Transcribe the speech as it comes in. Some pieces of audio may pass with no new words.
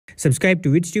Subscribe to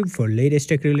Vids Tube for latest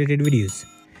tech related videos.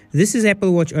 This is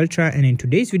Apple Watch Ultra, and in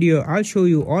today's video I'll show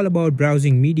you all about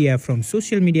browsing media from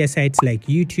social media sites like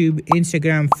YouTube,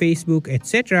 Instagram, Facebook,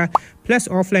 etc. plus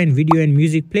offline video and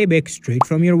music playback straight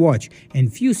from your watch,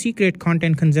 and few secret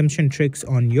content consumption tricks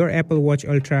on your Apple Watch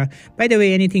Ultra. By the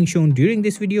way, anything shown during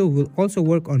this video will also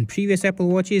work on previous Apple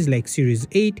Watches like Series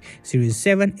 8, Series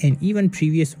 7 and even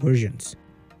previous versions.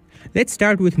 Let's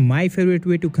start with my favorite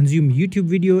way to consume YouTube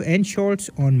video and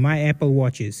shorts on my Apple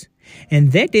Watches,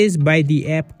 and that is by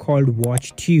the app called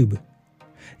WatchTube.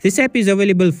 This app is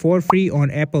available for free on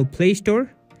Apple Play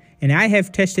Store, and I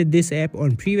have tested this app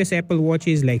on previous Apple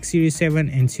Watches like Series 7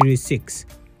 and Series 6.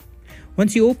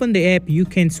 Once you open the app, you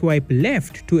can swipe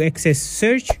left to access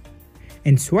search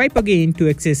and swipe again to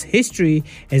access history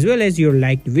as well as your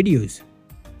liked videos.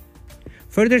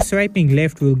 Further swiping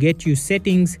left will get you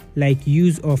settings like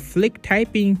use of flick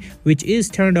typing, which is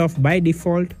turned off by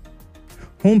default,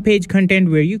 homepage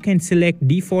content where you can select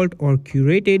default or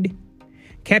curated,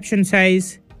 caption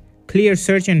size, clear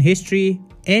search and history,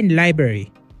 and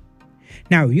library.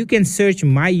 Now you can search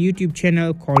my YouTube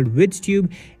channel called Vids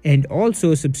Tube and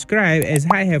also subscribe, as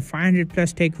I have 500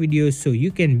 plus tech videos, so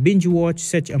you can binge watch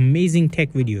such amazing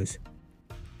tech videos.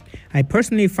 I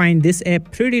personally find this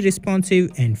app pretty responsive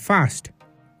and fast.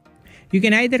 You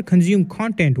can either consume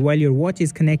content while your watch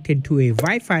is connected to a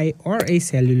Wi-Fi or a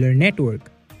cellular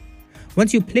network.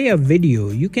 Once you play a video,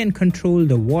 you can control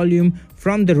the volume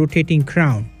from the rotating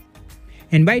crown.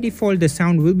 And by default, the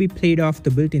sound will be played off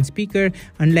the built-in speaker,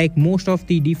 unlike most of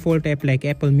the default app like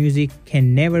Apple Music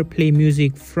can never play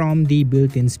music from the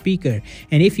built-in speaker.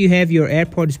 And if you have your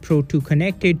AirPods Pro 2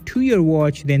 connected to your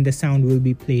watch, then the sound will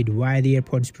be played via the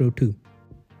AirPods Pro 2.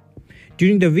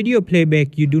 During the video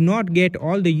playback, you do not get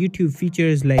all the YouTube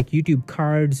features like YouTube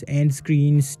cards, end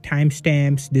screens,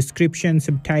 timestamps, description,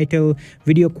 subtitle,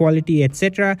 video quality,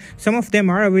 etc. Some of them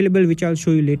are available, which I'll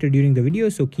show you later during the video,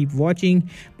 so keep watching.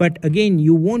 But again,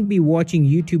 you won't be watching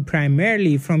YouTube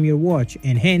primarily from your watch,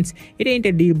 and hence it ain't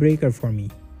a deal breaker for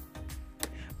me.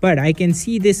 But I can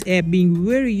see this app being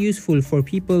very useful for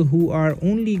people who are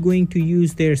only going to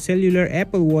use their cellular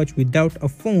Apple Watch without a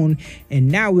phone.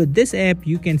 And now with this app,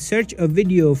 you can search a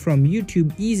video from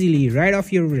YouTube easily right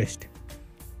off your wrist.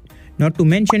 Not to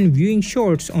mention, viewing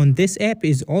shorts on this app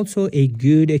is also a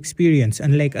good experience,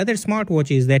 unlike other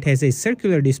smartwatches that has a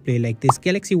circular display like this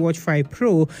Galaxy Watch 5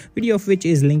 Pro, video of which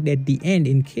is linked at the end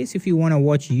in case if you want to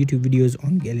watch YouTube videos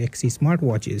on Galaxy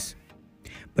smartwatches.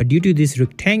 But due to this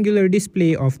rectangular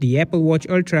display of the Apple Watch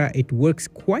Ultra, it works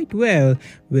quite well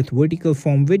with vertical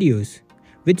form videos.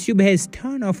 VidsTube has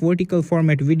ton of vertical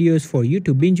format videos for you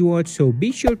to binge watch, so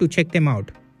be sure to check them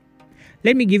out.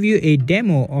 Let me give you a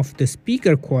demo of the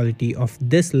speaker quality of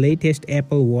this latest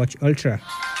Apple Watch Ultra.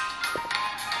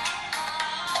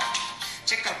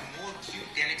 Check out more cute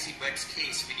Galaxy Buds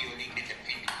case video link in the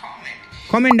pinned comment.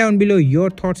 Comment down below your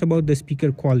thoughts about the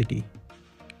speaker quality.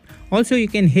 Also, you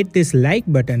can hit this like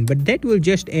button, but that will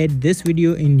just add this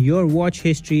video in your watch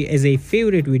history as a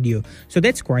favorite video, so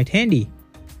that's quite handy.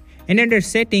 And under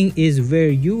setting is where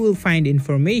you will find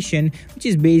information, which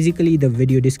is basically the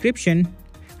video description.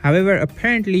 However,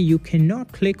 apparently you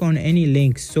cannot click on any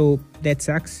links, so that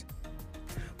sucks.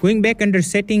 Going back under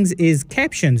settings is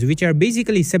captions, which are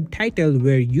basically subtitles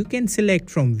where you can select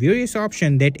from various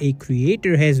options that a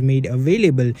creator has made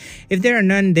available. If there are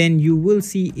none, then you will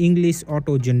see English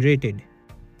auto-generated.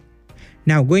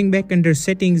 Now going back under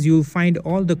settings, you'll find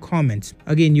all the comments.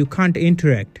 Again, you can't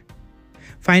interact.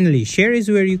 Finally, share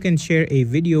is where you can share a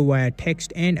video via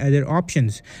text and other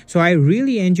options. So I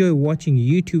really enjoy watching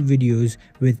YouTube videos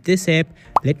with this app.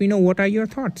 Let me know what are your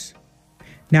thoughts.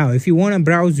 Now, if you want to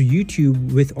browse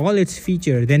YouTube with all its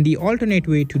features, then the alternate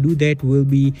way to do that will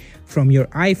be from your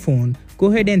iPhone. Go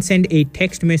ahead and send a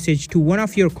text message to one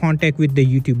of your contacts with the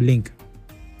YouTube link.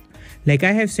 Like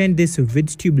I have sent this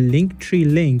VidsTube Linktree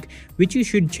link, which you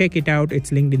should check it out.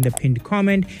 It's linked in the pinned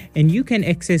comment, and you can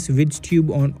access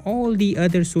VidsTube on all the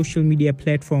other social media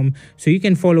platforms, so you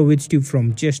can follow VidsTube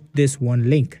from just this one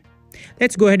link.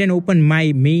 Let's go ahead and open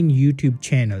my main YouTube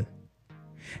channel.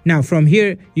 Now from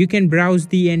here, you can browse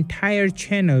the entire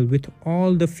channel with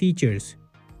all the features.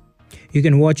 You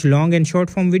can watch long and short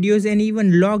form videos and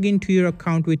even log into your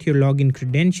account with your login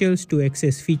credentials to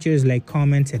access features like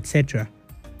comments, etc.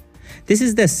 This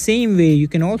is the same way you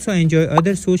can also enjoy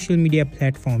other social media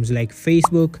platforms like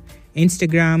Facebook,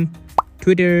 Instagram,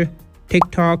 Twitter,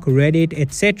 TikTok, Reddit,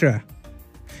 etc.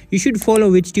 You should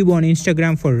follow VidsTube on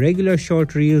Instagram for regular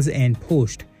short reels and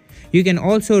posts. You can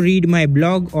also read my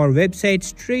blog or website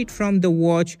straight from the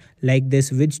watch like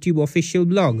this VidsTube official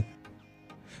blog.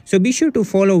 So be sure to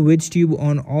follow VidsTube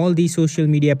on all the social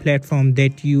media platforms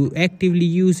that you actively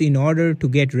use in order to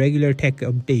get regular tech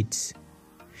updates.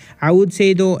 I would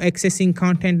say though, accessing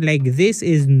content like this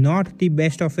is not the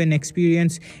best of an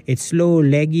experience. It's slow,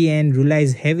 laggy, and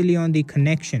relies heavily on the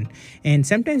connection, and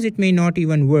sometimes it may not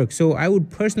even work. So I would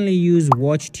personally use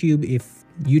WatchTube if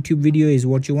YouTube video is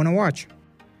what you want to watch.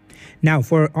 Now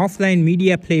for offline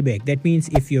media playback, that means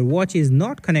if your watch is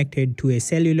not connected to a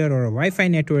cellular or a Wi-Fi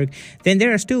network, then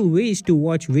there are still ways to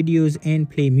watch videos and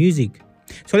play music.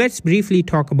 So let's briefly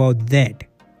talk about that.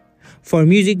 For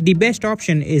music, the best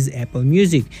option is Apple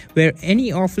Music, where any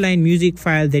offline music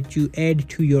file that you add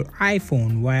to your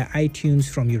iPhone via iTunes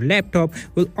from your laptop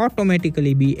will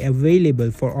automatically be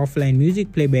available for offline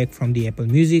music playback from the Apple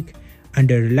Music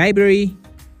under Library,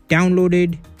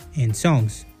 Downloaded, and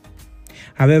Songs.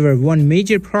 However, one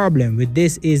major problem with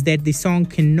this is that the song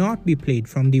cannot be played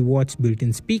from the watch's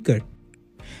built-in speaker.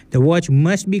 The watch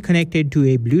must be connected to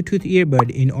a Bluetooth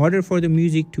earbud in order for the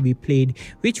music to be played,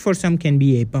 which for some can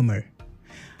be a bummer.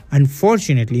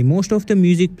 Unfortunately, most of the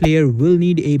music player will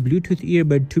need a Bluetooth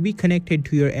earbud to be connected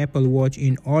to your Apple Watch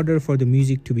in order for the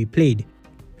music to be played.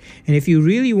 And if you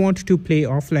really want to play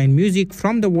offline music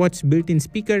from the watch's built-in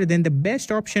speaker, then the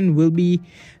best option will be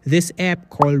this app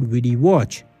called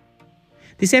VideWatch.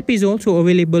 This app is also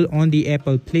available on the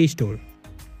Apple Play Store.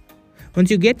 Once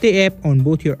you get the app on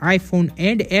both your iPhone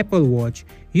and Apple Watch,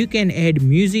 you can add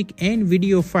music and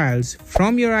video files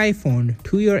from your iPhone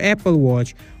to your Apple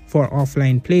Watch for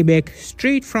offline playback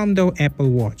straight from the Apple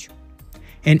Watch.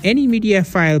 And any media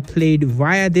file played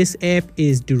via this app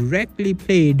is directly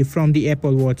played from the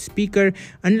Apple Watch speaker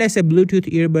unless a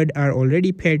Bluetooth earbud are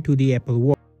already paired to the Apple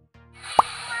Watch.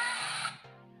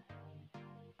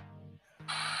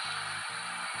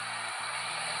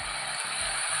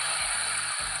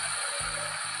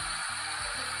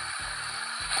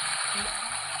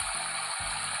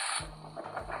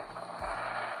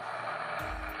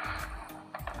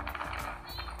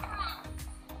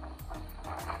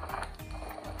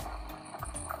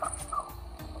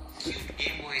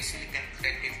 Game Boy silicon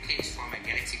protective case for my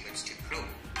Galaxy Vids Tube Pro.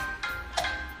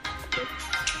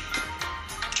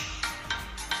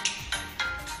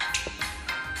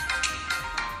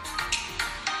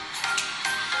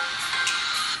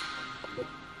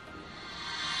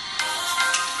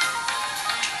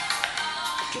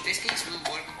 This case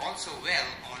will work also well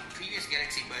on previous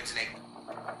Galaxy Buds like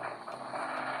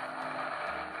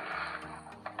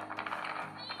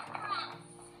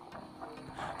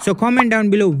So comment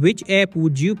down below which app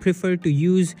would you prefer to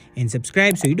use, and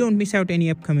subscribe so you don't miss out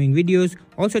any upcoming videos.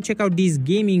 Also check out these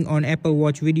gaming on Apple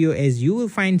Watch video, as you will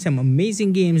find some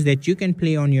amazing games that you can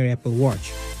play on your Apple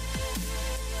Watch.